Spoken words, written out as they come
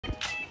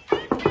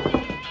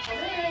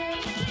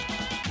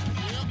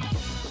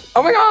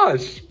Oh my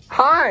gosh!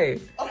 Hi!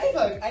 Okay,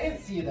 look, I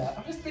didn't see that.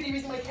 I'm just busy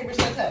using my Cambridge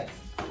text.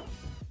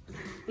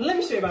 Let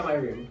me show you about my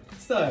room.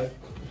 So,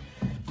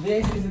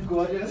 this is a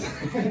gorgeous.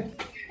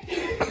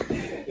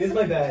 This is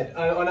my bed.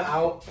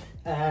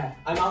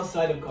 I'm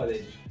outside of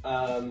college.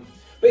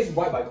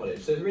 Basically right by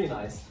college, so it's really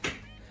nice.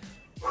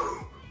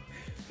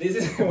 This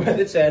is where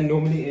the chair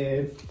normally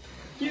is.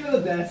 Cute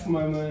little desk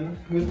moment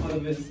with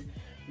Oliver's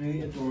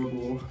really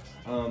adorable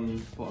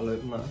bottle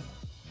opener.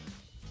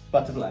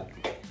 Butterfly.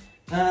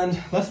 And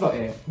that's about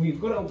it. We've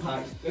got it all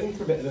packed, going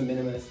for a bit of a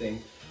minimalist thing.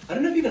 I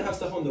don't know if you can have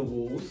stuff on the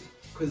walls,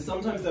 because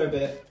sometimes they're a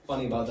bit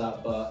funny about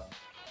that, but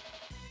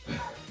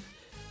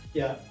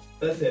yeah,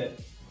 that's it.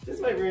 This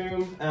is my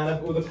room, and I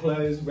have all the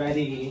clothes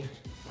ready.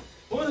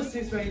 All the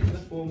suits ready for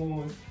the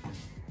formals.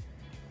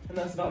 And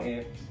that's about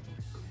it.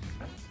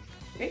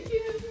 Thank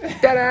you!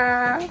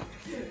 Ta-da!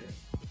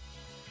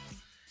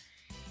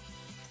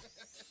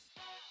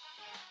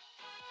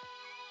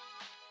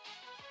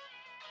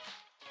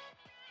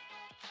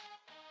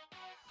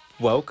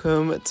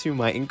 Welcome to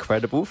my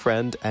incredible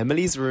friend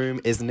Emily's room.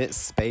 Isn't it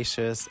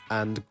spacious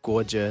and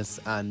gorgeous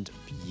and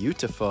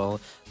beautiful?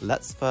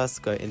 Let's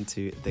first go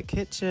into the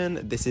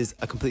kitchen. This is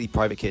a completely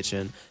private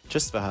kitchen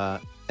just for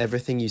her.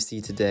 Everything you see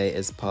today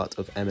is part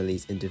of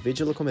Emily's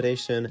individual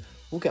accommodation.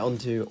 We'll get on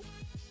to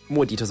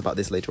more details about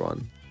this later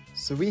on.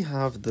 So we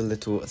have the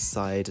little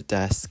side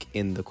desk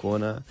in the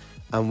corner,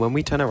 and when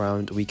we turn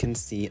around we can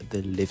see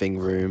the living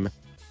room.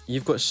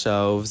 You've got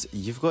shelves,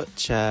 you've got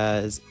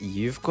chairs,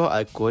 you've got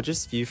a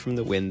gorgeous view from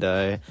the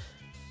window.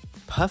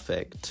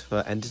 Perfect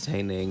for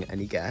entertaining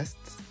any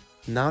guests.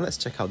 Now let's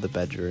check out the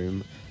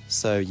bedroom.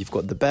 So you've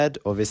got the bed,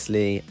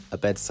 obviously, a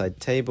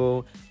bedside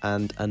table,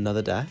 and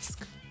another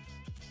desk.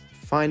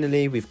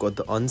 Finally, we've got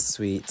the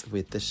ensuite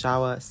with the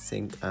shower,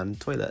 sink, and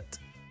toilet.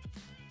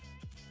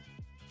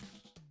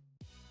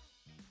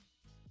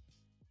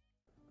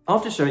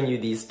 After showing you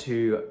these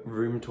two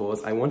room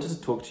tours, I wanted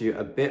to talk to you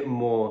a bit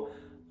more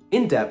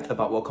in depth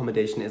about what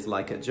accommodation is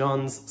like at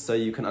John's, so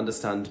you can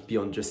understand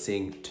beyond just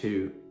seeing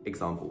two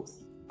examples.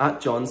 At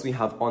John's, we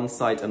have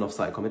on-site and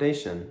off-site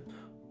accommodation.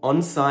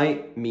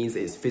 On-site means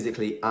it's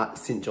physically at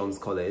St. John's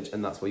College,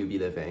 and that's where you'll be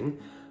living.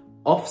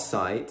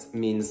 Off-site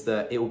means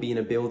that it will be in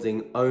a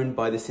building owned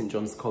by the St.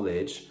 John's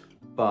College,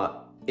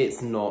 but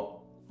it's not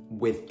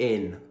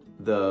within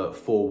the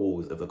four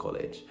walls of the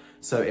college.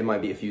 So it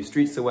might be a few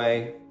streets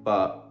away,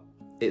 but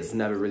it's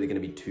never really going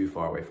to be too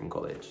far away from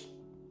college.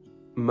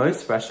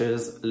 Most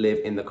freshers live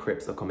in the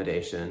Crips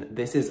accommodation.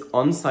 This is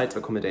on-site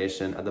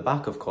accommodation at the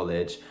back of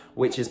college,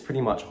 which is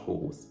pretty much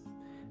halls.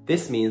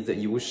 This means that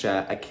you will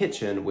share a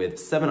kitchen with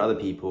 7 other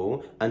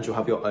people and you'll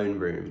have your own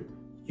room.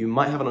 You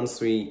might have an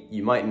ensuite,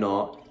 you might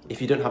not.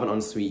 If you don't have an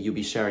ensuite, you'll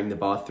be sharing the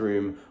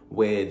bathroom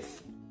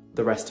with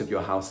the rest of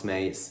your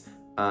housemates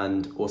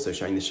and also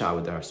sharing the shower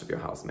with the rest of your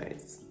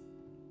housemates.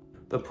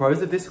 The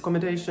pros of this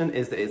accommodation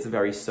is that it's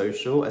very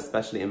social,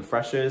 especially in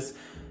freshers.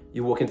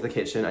 You walk into the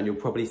kitchen and you'll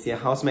probably see a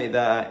housemate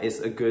there. It's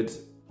a good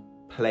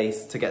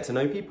place to get to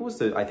know people,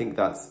 so I think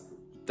that's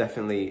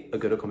definitely a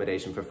good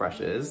accommodation for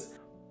freshers.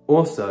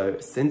 Also,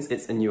 since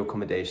it's a new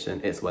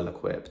accommodation, it's well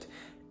equipped.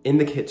 In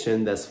the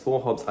kitchen, there's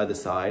 4 hobs either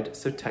side,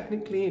 so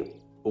technically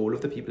all of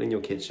the people in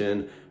your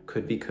kitchen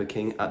could be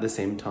cooking at the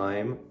same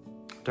time.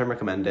 Don't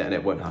recommend it and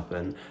it won't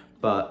happen,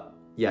 but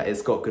yeah,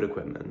 it's got good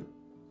equipment.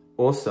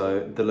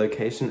 Also, the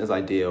location is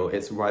ideal.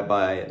 It's right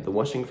by the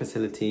washing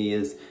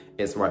facilities,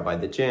 it's right by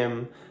the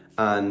gym,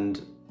 and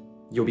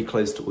you'll be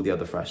close to all the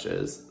other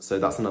freshers. So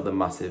that's another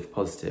massive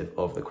positive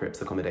of the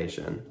Crips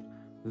accommodation.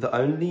 The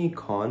only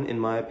con, in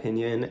my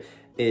opinion,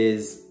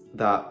 is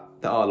that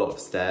there are a lot of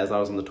stairs. I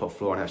was on the top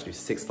floor and actually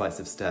 6 flights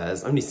of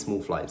stairs, only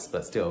small flights,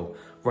 but still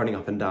running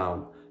up and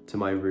down to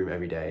my room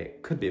every day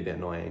could be a bit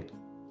annoying.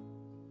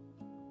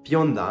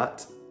 Beyond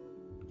that,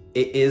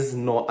 it is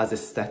not as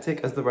aesthetic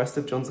as the rest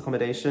of John's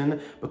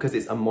accommodation because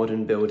it's a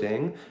modern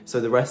building.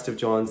 So the rest of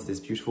John's is this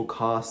beautiful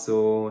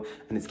castle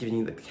and it's giving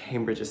you the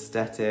Cambridge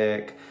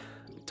aesthetic,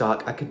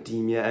 dark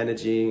academia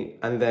energy.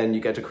 And then you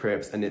get to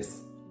Crips and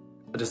it's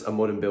just a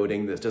modern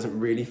building that doesn't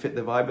really fit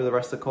the vibe of the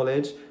rest of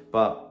college.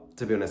 But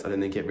to be honest, I don't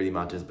think it really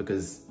matters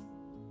because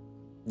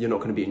you're not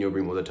going to be in your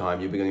room all the time.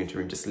 You'll be going into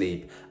your room to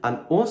sleep. And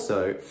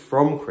also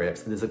from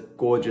Crips, there's a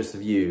gorgeous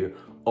view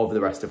of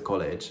the rest of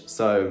college.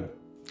 So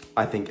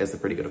I think it's a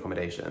pretty good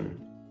accommodation.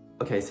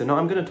 Okay, so now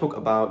I'm going to talk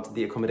about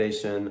the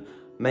accommodation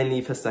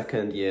mainly for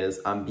second years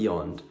and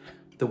beyond.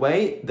 The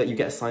way that you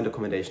get assigned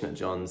accommodation at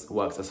John's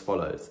works as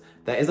follows.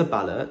 There is a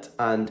ballot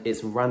and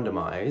it's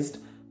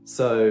randomized.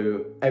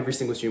 So every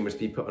single student must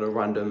be put on a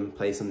random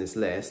place on this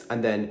list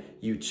and then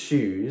you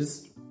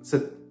choose.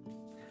 So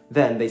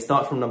then they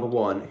start from number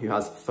 1, who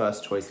has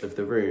first choice of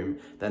the room,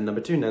 then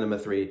number 2, then number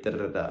 3, da da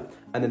da da.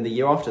 And then the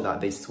year after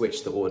that, they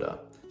switch the order.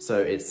 So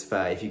it's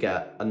fair. If you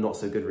get a not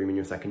so good room in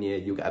your second year,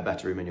 you'll get a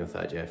better room in your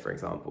third year, for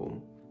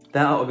example.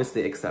 There are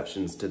obviously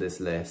exceptions to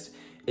this list.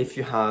 If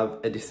you have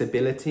a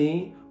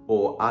disability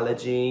or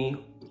allergy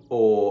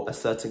or a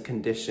certain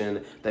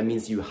condition that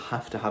means you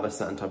have to have a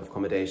certain type of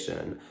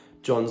accommodation,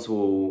 John's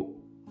will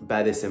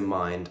bear this in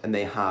mind and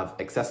they have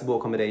accessible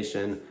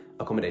accommodation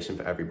accommodation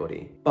for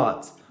everybody.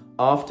 But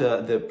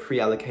after the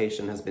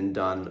pre-allocation has been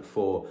done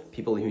for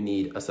people who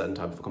need a certain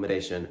type of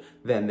accommodation,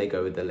 then they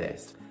go with the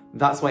list.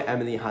 That's why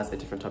Emily has a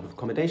different type of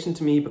accommodation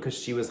to me, because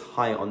she was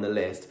higher on the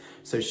list,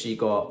 so she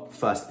got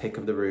first pick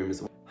of the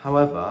rooms.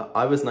 However,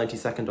 I was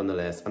 92nd on the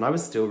list and I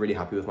was still really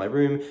happy with my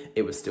room.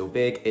 It was still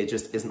big, it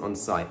just isn't on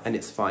site, and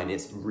it's fine,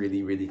 it's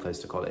really, really close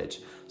to college.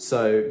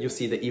 So you'll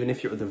see that even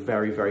if you're at the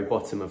very, very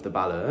bottom of the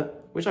ballot,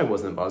 which I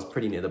wasn't, but I was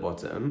pretty near the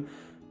bottom,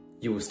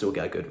 you will still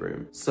get a good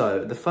room.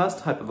 So the first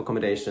type of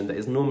accommodation that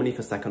is normally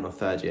for second or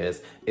third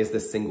years is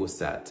the single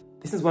set.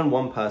 This is when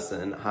one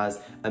person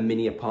has a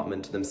mini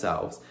apartment to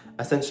themselves.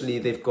 Essentially,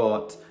 they've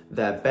got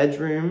their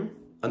bedroom,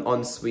 an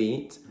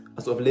ensuite,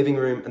 a sort of living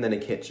room, and then a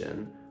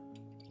kitchen.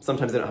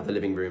 Sometimes they don't have the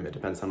living room, it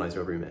depends how nice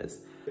your room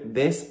is.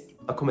 This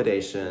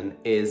accommodation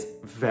is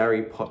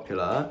very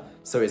popular,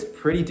 so it's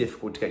pretty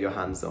difficult to get your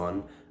hands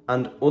on,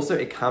 and also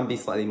it can be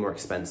slightly more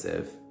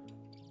expensive.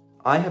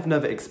 I have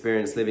never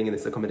experienced living in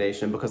this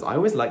accommodation because I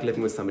always like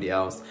living with somebody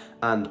else,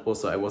 and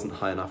also I wasn't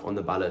high enough on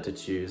the ballot to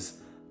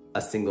choose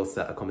a single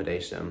set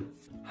accommodation.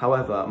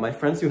 However, my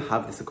friends who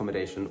have this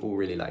accommodation all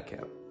really like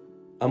it.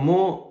 A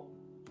more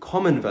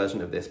common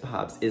version of this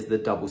perhaps is the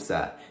double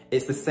set.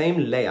 It's the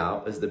same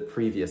layout as the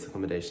previous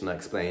accommodation I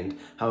explained.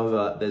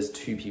 However, there's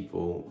two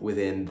people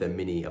within the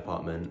mini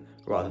apartment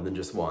rather than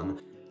just one.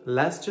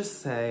 Let's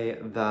just say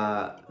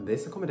that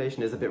this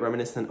accommodation is a bit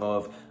reminiscent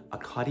of a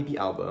Cardi B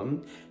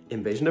album,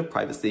 Invasion of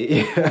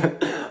Privacy.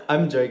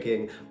 I'm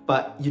joking,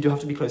 but you do have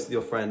to be close to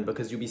your friend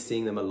because you'll be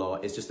seeing them a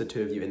lot. It's just the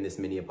two of you in this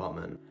mini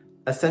apartment.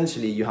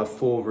 Essentially, you have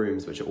 4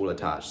 rooms which are all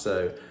attached.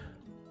 So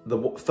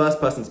the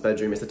first person's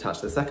bedroom is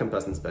attached to the second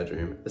person's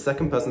bedroom. The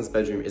second person's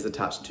bedroom is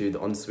attached to the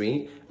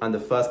ensuite, and the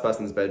first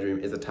person's bedroom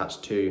is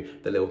attached to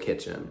the little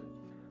kitchen.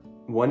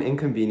 One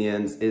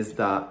inconvenience is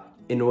that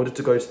in order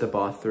to go to the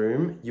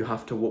bathroom, you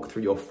have to walk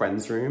through your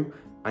friend's room,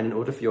 and in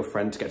order for your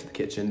friend to get to the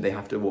kitchen, they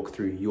have to walk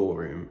through your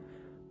room,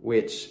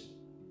 which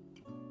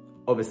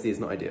obviously is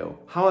not ideal.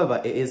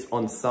 However, it is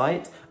on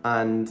site,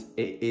 and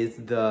it is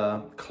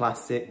the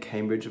classic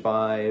Cambridge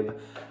vibe,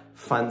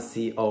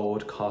 fancy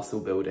old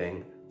castle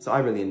building. So I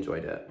really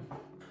enjoyed it.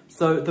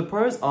 So the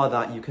pros are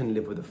that you can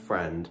live with a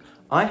friend.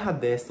 I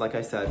had this, like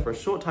I said, for a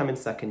short time in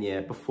second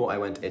year before I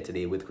went to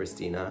Italy with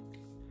Christina.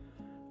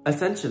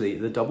 Essentially,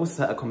 the double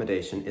set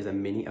accommodation is a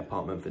mini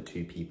apartment for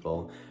 2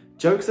 people.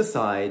 Jokes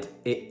aside,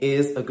 it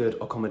is a good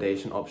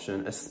accommodation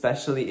option,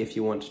 especially if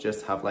you want to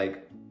just have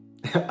like,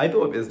 I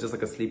thought of it as just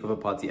like a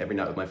sleepover party every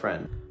night with my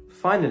friend.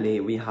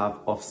 Finally, we have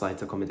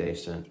off-site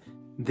accommodation.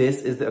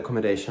 This is the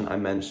accommodation I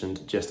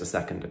mentioned just a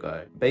second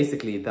ago.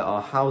 Basically, there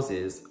are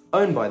houses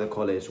owned by the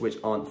college which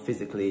aren't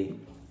physically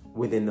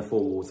within the 4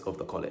 walls of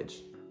the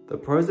college. The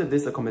pros of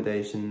this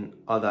accommodation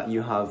are that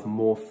you have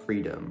more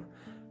freedom.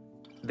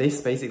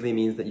 This basically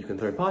means that you can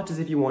throw parties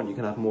if you want, you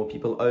can have more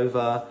people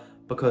over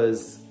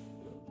because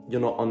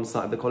you're not on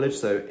site of the college,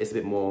 so it's a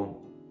bit more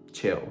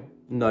chill.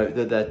 Note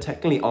that there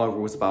technically are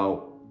rules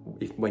about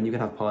when you can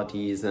have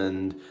parties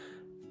and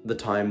the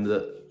time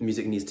that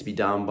music needs to be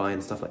down by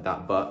and stuff like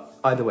that, but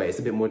either way, it's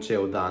a bit more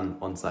chill than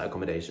on-site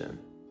accommodation.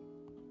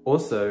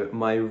 Also,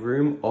 my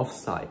room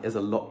off-site is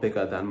a lot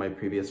bigger than my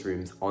previous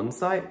rooms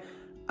on-site,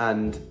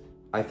 and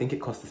I think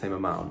it costs the same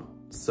amount.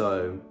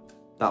 So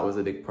that was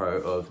a big pro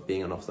of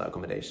being an off-site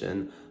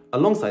accommodation.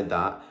 Alongside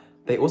that,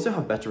 they also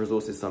have better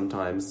resources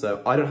sometimes,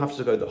 so I don't have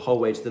to go the whole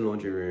way to the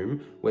laundry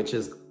room, which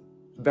is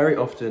very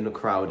often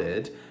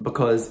crowded,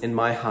 because in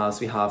my house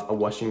we have a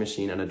washing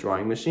machine and a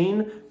drying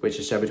machine, which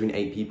is shared between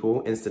 8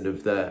 people instead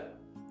of the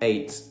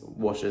 8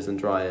 washers and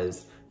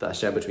dryers that are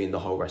shared between the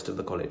whole rest of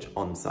the college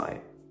on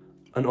site.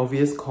 An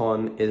obvious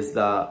con is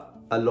that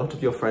a lot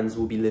of your friends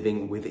will be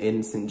living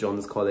within St.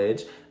 John's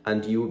College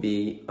and you will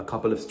be a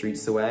couple of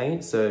streets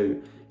away, so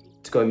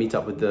to go and meet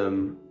up with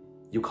them,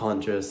 you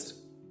can't just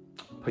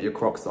put your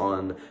Crocs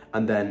on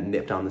and then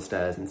nip down the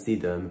stairs and see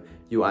them.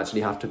 You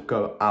actually have to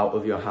go out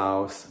of your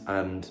house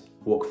and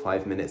walk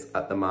 5 minutes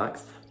at the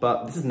max.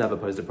 But this has never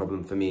posed a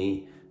problem for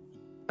me.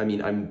 I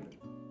mean, I'm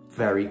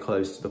very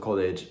close to the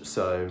college,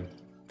 so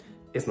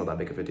it's not that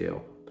big of a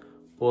deal.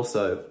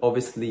 Also,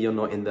 obviously you're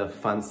not in the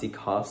fancy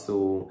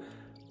castle.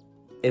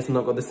 It's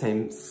not got the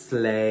same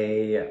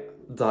slay,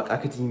 dark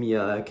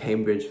academia,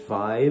 Cambridge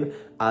vibe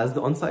as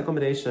the on-site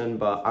accommodation,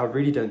 but I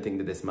really don't think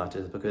that this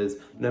matters because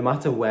no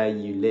matter where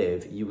you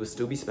live, you will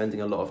still be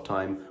spending a lot of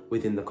time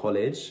within the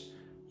college.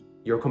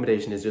 Your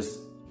accommodation is just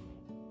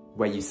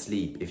where you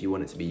sleep if you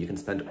want it to be. You can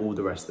spend all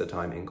the rest of the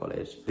time in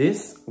college.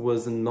 This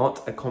was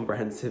not a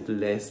comprehensive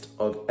list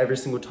of every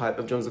single type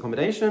of John's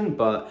accommodation,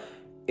 but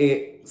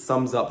it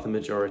sums up the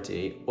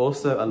majority.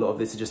 Also, a lot of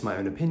this is just my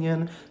own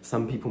opinion.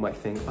 Some people might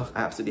think, oh,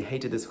 I absolutely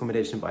hated this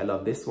accommodation, but I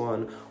love this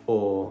one,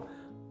 or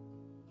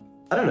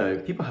I don't know,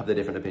 people have their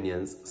different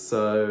opinions.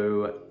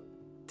 So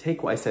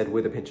take what I said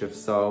with a pinch of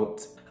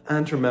salt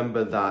and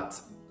remember that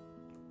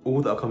all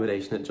the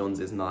accommodation at John's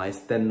is nice.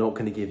 They're not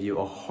going to give you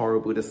a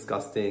horrible,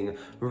 disgusting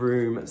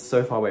room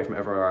so far away from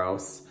everywhere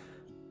else.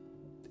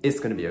 It's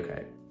going to be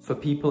okay. For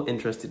people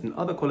interested in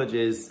other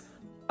colleges,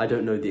 I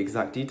don't know the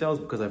exact details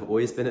because I've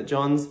always been at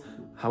John's.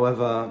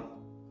 However,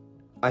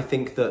 I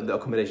think that the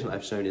accommodation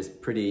I've shown is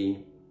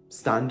pretty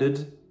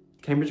standard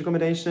Cambridge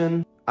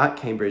accommodation. At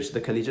Cambridge, the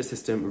collegiate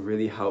system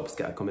really helps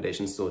get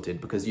accommodation sorted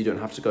because you don't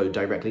have to go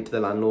directly to the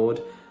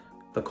landlord.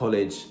 The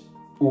college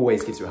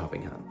always gives you a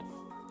helping hand.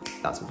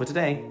 That's all for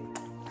today.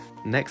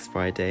 Next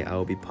Friday, I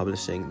will be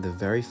publishing the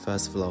very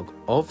first vlog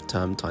of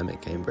term time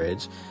at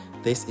Cambridge.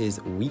 This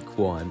is week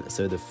 1,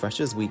 so the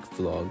Freshers Week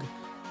vlog.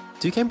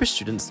 Do Cambridge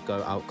students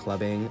go out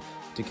clubbing?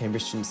 Do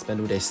Cambridge students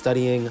spend all day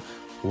studying?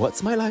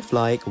 What's my life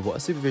like? What are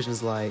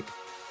supervisions like?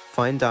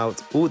 Find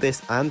out all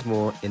this and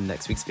more in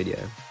next week's video.